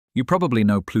You probably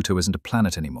know Pluto isn't a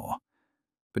planet anymore.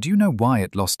 But do you know why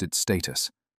it lost its status?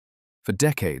 For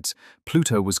decades,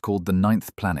 Pluto was called the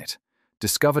ninth planet.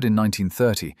 Discovered in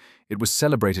 1930, it was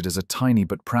celebrated as a tiny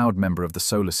but proud member of the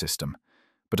solar system.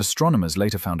 But astronomers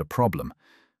later found a problem.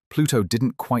 Pluto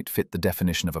didn't quite fit the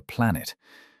definition of a planet.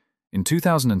 In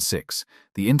 2006,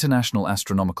 the International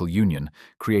Astronomical Union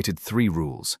created 3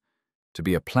 rules. To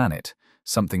be a planet,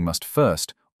 something must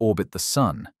first orbit the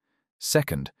Sun.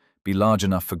 Second, be large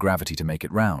enough for gravity to make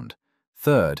it round.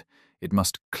 Third, it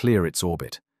must clear its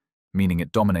orbit, meaning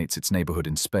it dominates its neighborhood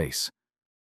in space.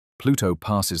 Pluto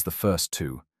passes the first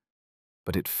 2,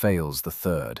 but it fails the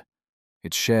third.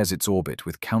 It shares its orbit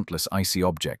with countless icy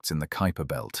objects in the Kuiper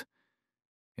belt.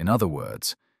 In other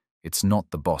words, it's not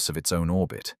the boss of its own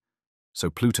orbit. So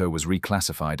Pluto was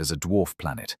reclassified as a dwarf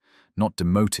planet, not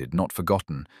demoted, not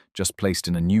forgotten, just placed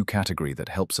in a new category that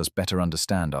helps us better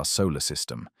understand our solar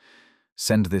system.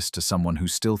 Send this to someone who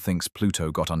still thinks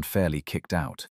Pluto got unfairly kicked out.